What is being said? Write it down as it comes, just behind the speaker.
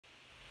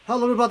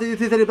Hello everybody,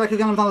 it is Eddie back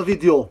again with another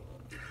video.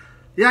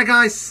 Yeah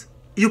guys,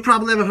 you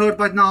probably have heard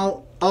by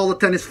now, all the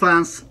tennis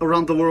fans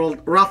around the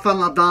world, Rafael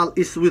Nadal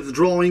is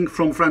withdrawing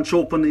from French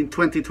Open in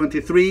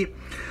 2023.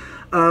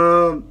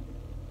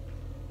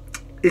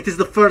 It is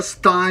the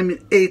first time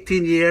in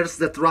 18 years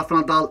that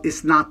Rafael Nadal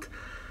is not,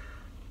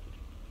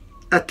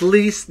 at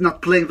least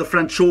not playing the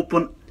French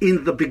Open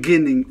in the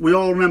beginning. We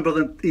all remember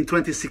that in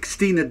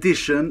 2016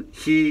 edition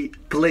he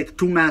played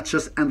 2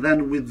 matches and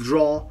then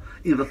withdraw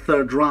in the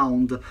 3rd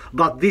round,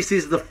 but this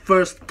is the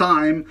first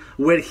time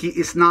where he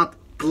is not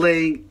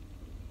playing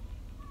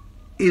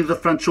in the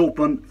French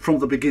Open from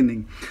the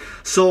beginning.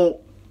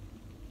 So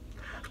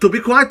to be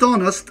quite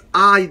honest,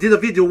 I did a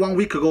video 1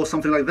 week ago,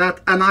 something like that,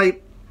 and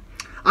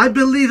I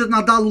believe that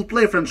Nadal will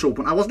play French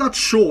Open. I was not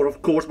sure,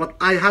 of course, but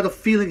I had a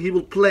feeling he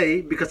will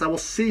play because I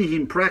was seeing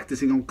him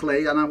practicing on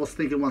clay, and I was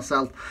thinking to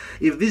myself,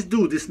 if this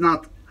dude is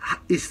not,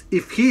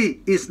 if he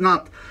is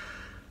not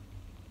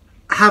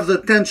have the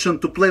intention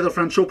to play the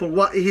French Open,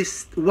 why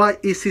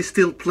is he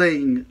still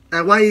playing?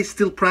 Why is he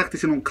still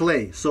practicing on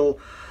clay? So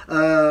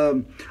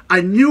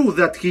I knew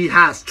that he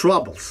has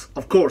troubles.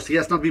 Of course, he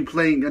has not been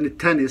playing any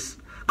tennis,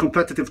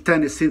 competitive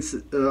tennis, since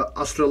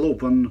Australian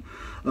Open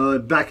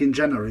back in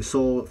January.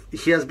 So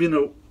he has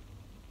been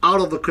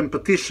out of the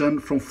competition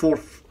for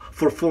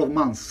 4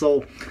 months.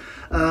 So,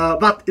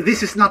 but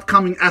this is not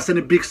coming as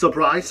any big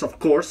surprise, of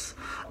course.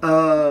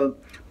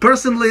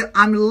 Personally,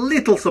 I'm a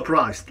little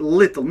surprised,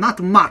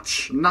 not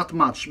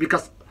much,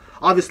 because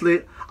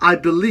obviously I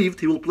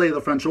believed he will play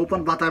the French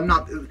Open, but I'm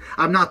not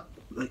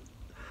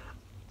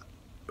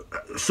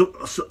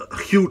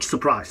huge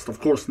surprised.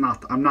 Of course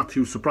not. I'm not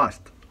huge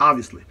surprised,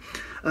 obviously.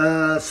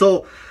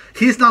 So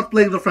he's not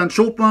playing the French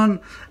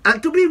Open,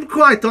 and to be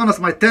quite honest,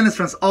 my tennis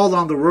friends all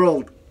around the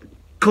world,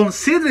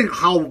 considering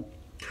how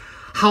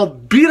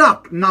beat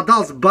up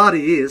Nadal's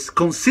body is,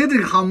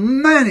 considering how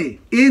many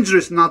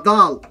injuries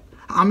Nadal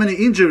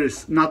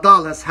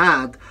has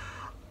had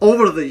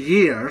over the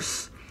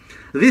years,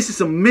 this is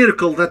a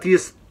miracle that he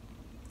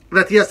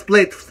has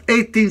played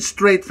 18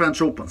 straight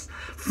French Opens.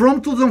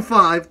 From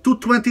 2005 to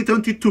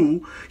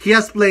 2022, he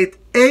has played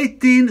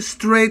 18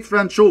 straight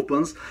French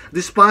Opens,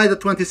 despite the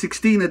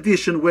 2016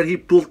 edition where he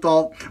pulled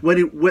off,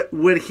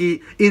 where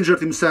he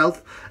injured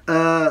himself.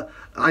 I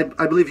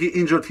believe he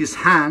injured his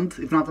hand,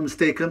 if not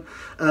mistaken,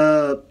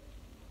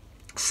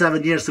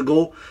 7 years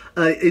ago,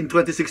 in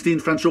 2016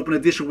 French Open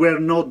edition, where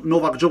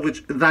Novak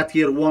Djokovic that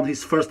year won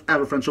his first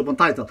ever French Open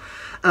title.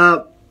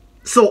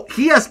 So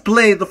he has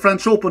played the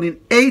French Open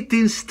in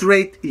 18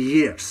 straight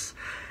years.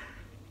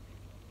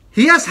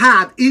 He has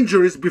had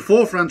injuries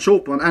before French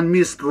Open and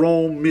missed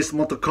Rome, missed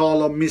Monte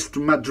Carlo, missed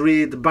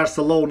Madrid,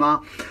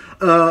 Barcelona,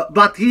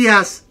 but he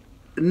has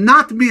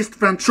not missed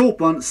French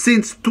Open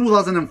since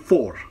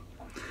 2004.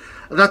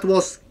 That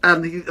was,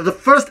 and the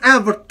first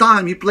ever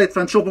time he played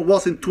French Open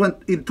was in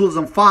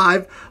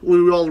 2005.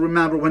 We all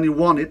remember when he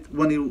won it,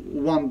 when he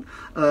won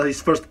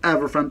his first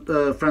ever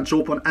French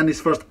Open and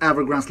his first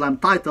ever Grand Slam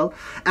title.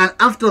 And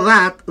after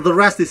that, the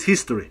rest is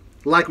history,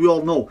 like we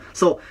all know.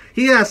 So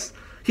he has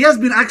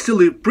been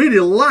actually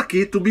pretty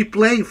lucky to be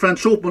playing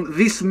French Open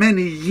this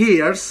many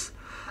years,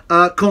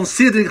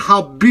 considering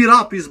how beat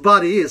up his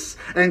body is,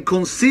 and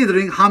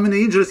considering how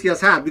many injuries he has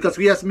had, because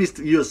he has missed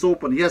US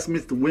Open, he has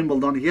missed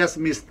Wimbledon, he has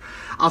missed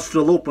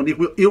Australian Open.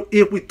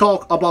 If we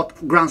talk about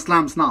Grand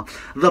Slams now,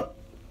 the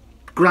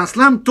Grand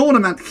Slam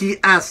tournament he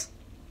has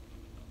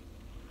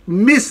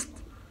missed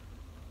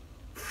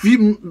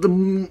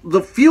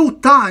the few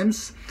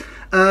times,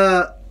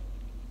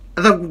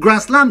 the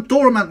Grand Slam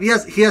tournament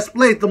he has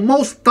played the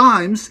most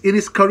times in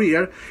his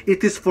career,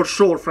 it is for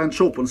sure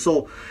French Open.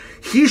 So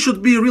he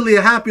should be really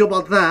happy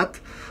about that,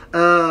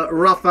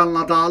 Rafael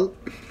Nadal.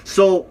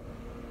 So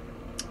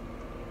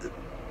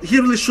he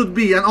really should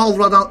be, and all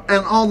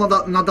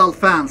Nadal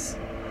fans.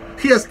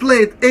 He has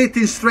played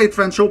 18 straight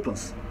French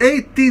Opens.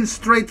 18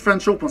 straight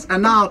French Opens,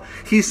 and now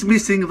he's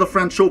missing the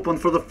French Open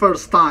for the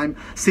first time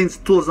since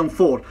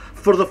 2004,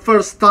 for the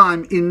first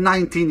time in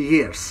 19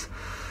 years.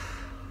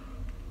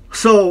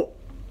 So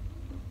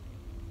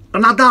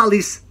Nadal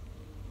is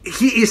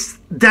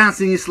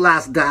dancing his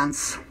last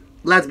dance.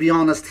 Let's be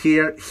honest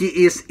here.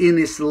 He is in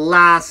his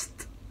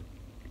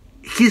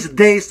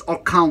days are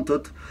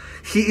counted.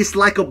 He is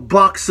like a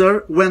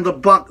boxer when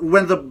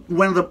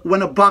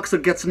a boxer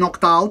gets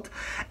knocked out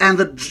and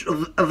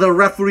the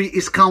referee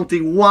is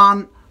counting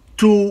 1,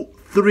 2,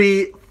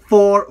 3,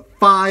 4,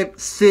 5,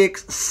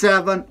 6,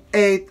 7,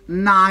 8,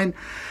 9,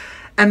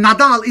 and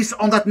Nadal is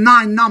on that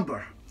 9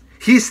 number.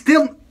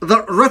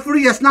 The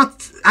referee has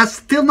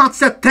still not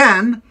said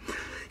 10,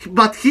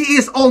 but he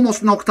is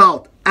almost knocked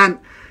out, and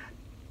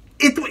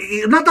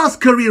Nadal's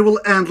career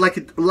will end like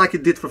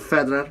it did for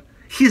Federer.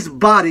 His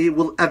body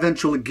will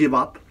eventually give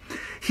up.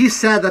 He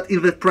said that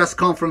in the press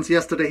conference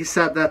yesterday. He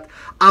said that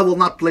I will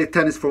not play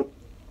tennis for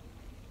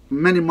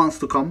many months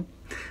to come.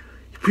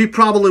 He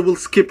probably will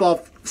skip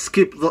off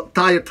skip the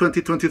entire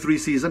 2023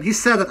 season. He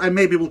said that I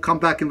maybe will come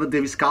back in the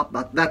Davis Cup,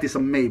 but that is a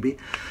maybe.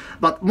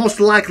 But most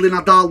likely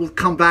Nadal will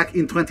come back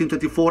in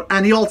 2024.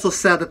 And he also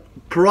said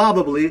that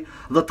probably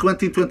the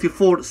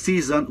 2024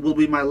 season will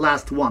be my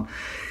last one.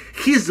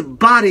 His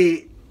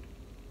body,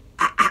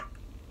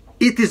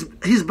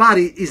 his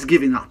body is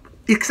giving up.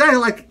 Exactly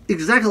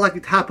like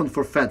it happened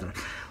for Federer.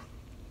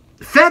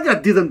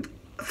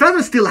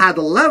 Federer still had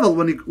a level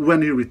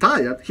when he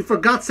retired. For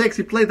God's sakes,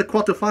 he played the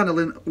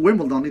quarterfinal in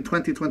Wimbledon in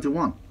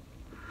 2021.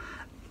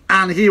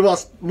 And he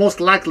was most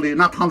likely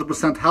not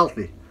 100%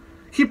 healthy.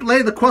 He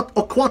played a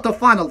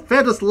quarterfinal.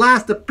 Federer's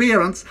last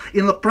appearance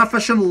in the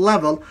professional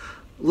level,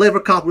 Laver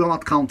Cup we're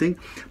not counting,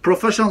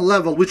 professional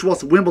level, which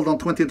was Wimbledon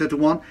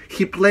 2021,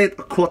 he played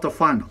a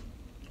quarterfinal.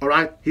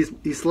 Alright?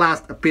 His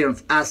last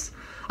appearance, as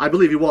I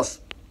believe he was,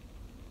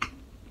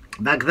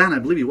 back then I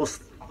believe he was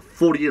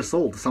 40 years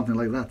old, something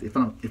like that, if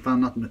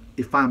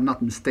I'm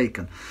not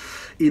mistaken,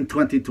 in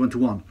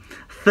 2021.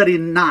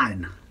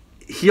 39.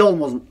 He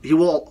almost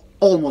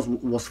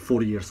was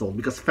 40 years old,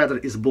 because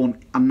Federer is born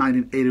in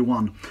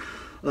 1981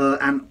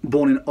 and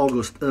born in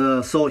August.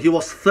 So he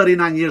was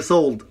 39 years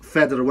old,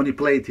 Federer, when he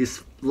played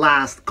his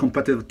last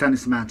competitive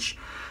tennis match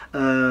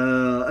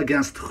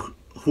against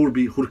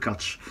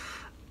Hurkacz.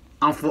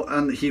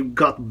 And he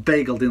got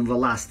bageled in the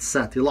last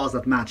set. He lost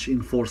that match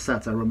in 4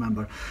 sets, I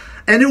remember.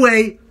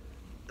 Anyway,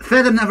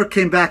 Federer never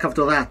came back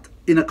after that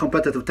in a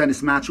competitive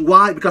tennis match.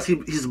 Why? Because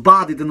his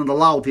body didn't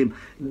allow him.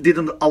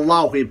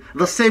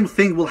 The same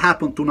thing will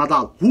happen to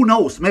Nadal. Who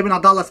knows? Maybe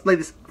Nadal has played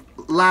his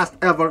last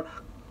ever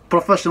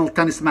professional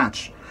tennis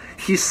match.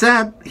 He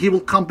said he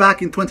will come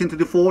back in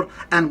 2024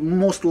 and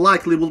most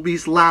likely will be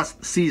his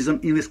last season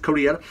in his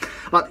career.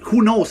 But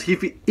who knows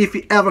if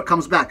he ever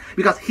comes back,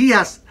 because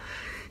his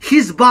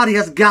body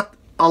has got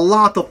a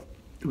lot of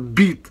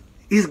beat.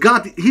 He's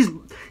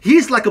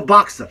like a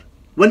boxer.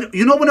 When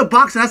a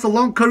boxer has a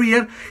long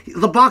career,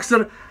 the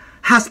boxer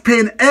has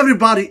pain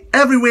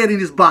everywhere in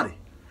his body.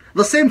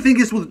 The same thing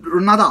is with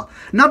Nadal.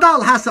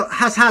 Nadal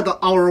has had a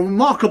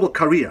remarkable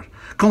career,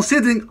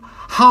 considering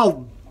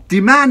how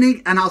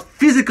demanding and how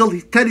physical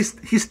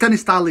his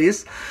tennis style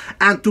is.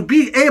 And to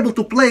be able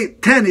to play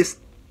tennis,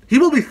 he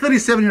will be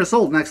 37 years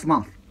old next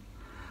month.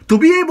 To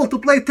be able to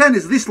play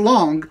tennis this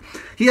long,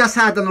 he has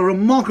had a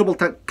remarkable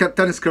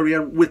tennis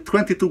career with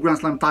 22 Grand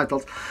Slam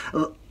titles.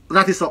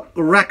 That is a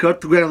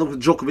record, together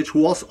with Djokovic,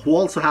 who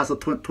also has a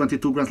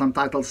 22 Grand Slam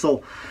titles.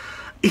 So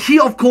he,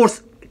 of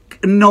course,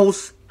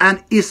 knows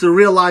and is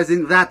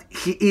realizing that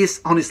he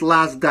is on his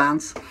last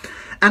dance.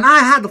 And I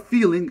had a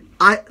feeling,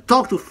 I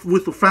talked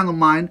with a friend of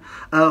mine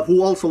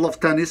who also loves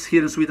tennis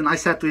here in Sweden. I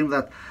said to him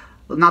that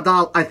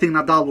I think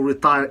Nadal will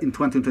retire in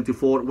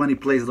 2024 when he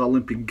plays the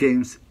Olympic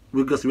Games,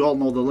 because we all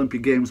know the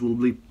Olympic Games will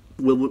be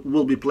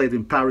played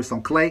in Paris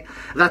on clay.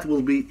 That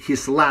will be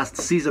his last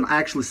season. I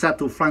actually said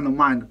to a friend of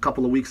mine a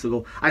couple of weeks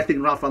ago, I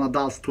think Rafael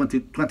Nadal's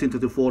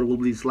 2024 will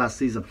be his last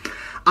season.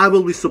 I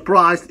will be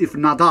surprised if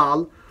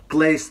Nadal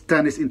plays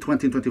tennis in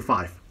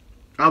 2025.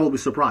 I will be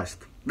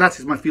surprised. That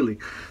is my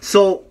feeling.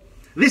 So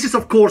this is,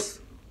 of course,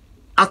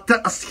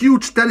 a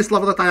huge tennis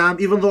lover that I am.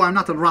 Even though I'm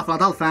not a Rafael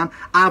Nadal fan,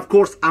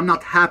 I'm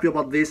not happy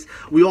about this.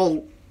 We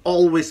all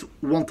always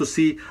want to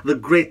see the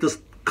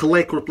greatest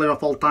clay court player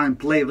of all time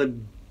play the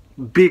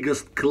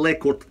biggest clay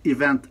court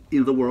event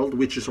in the world,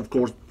 which is, of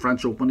course,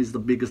 French Open is the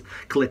biggest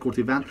clay court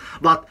event.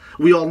 But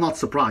we are not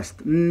surprised.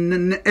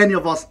 Any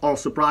of us are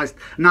surprised.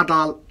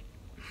 Nadal,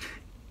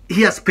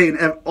 he has pain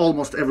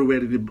almost everywhere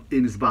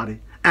in his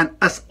body. And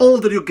as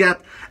older you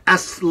get,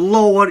 as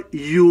slower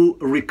you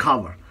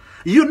recover.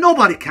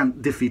 Nobody can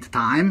defeat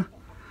time.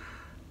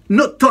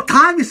 No,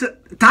 time is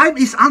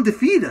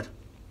undefeated.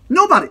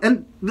 Nobody.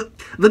 And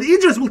the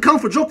injuries will come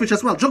for Djokovic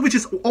as well. Djokovic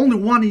is only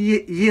 1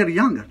 year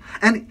younger.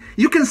 And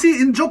you can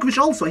see in Djokovic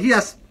also, he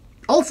has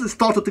also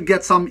started to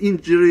get some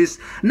injuries.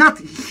 Not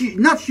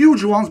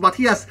huge ones, but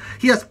he has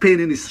pain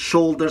in his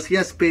shoulders. He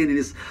has pain in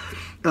his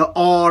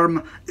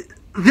arm.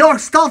 They are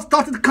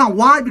starting to come.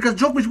 Why? Because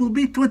Djokovic will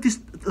be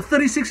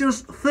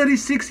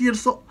 36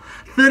 years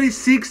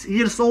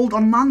old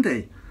on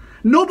Monday.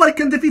 Nobody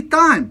can defeat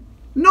time.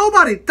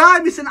 Nobody.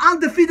 Time is an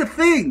undefeated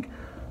thing.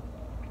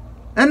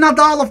 And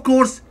Nadal, of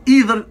course,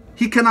 he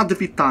cannot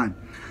defeat time.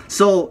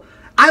 So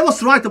I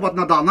was right about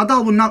Nadal.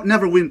 Nadal will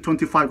never win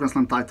 25 Grand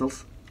Slam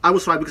titles. I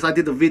was right because I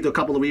did a video a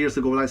couple of years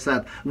ago where I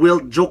said,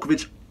 will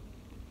Djokovic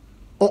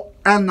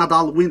and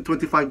Nadal win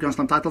 25 Grand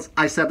Slam titles?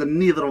 I said that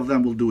neither of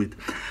them will do it.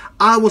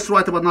 I was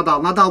right about Nadal.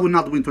 Nadal will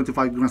not win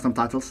 25 Grand Slam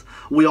titles.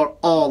 We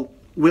all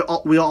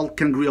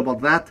can agree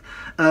about that.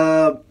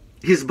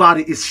 His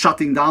body is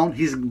shutting down.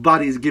 His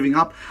body is giving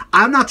up.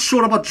 I'm not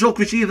sure about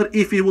Djokovic either,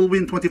 if he will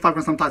win 25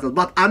 Grand Slam titles,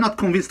 but I'm not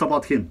convinced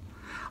about him.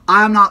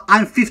 I'm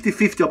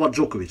 50-50 about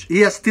Djokovic. He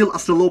has still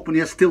Australian Open,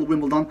 he has still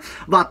Wimbledon,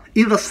 but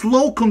in the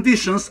slow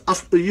conditions,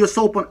 US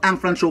Open and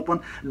French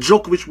Open,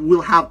 Djokovic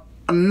will have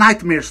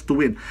nightmares to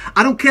win.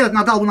 I don't care that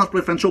Nadal will not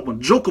play French Open.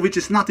 Djokovic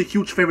is not a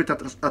huge favorite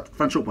at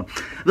French Open.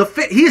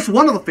 He is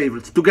one of the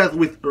favorites, together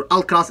with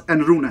Alcaraz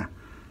and Rune.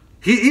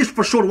 He is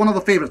for sure one of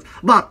the favorites,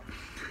 but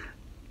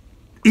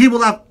he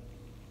will have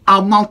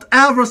Mount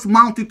Everest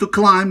mountain to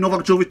climb,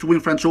 Novak Djokovic to win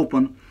French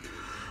Open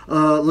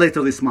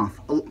later this month.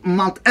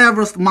 Mount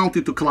Everest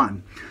mountain to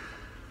climb.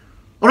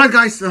 Alright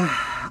guys,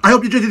 I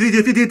hope you enjoyed the video.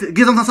 If you did,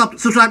 give them a thumbs up,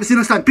 subscribe, see you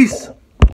next time. Peace.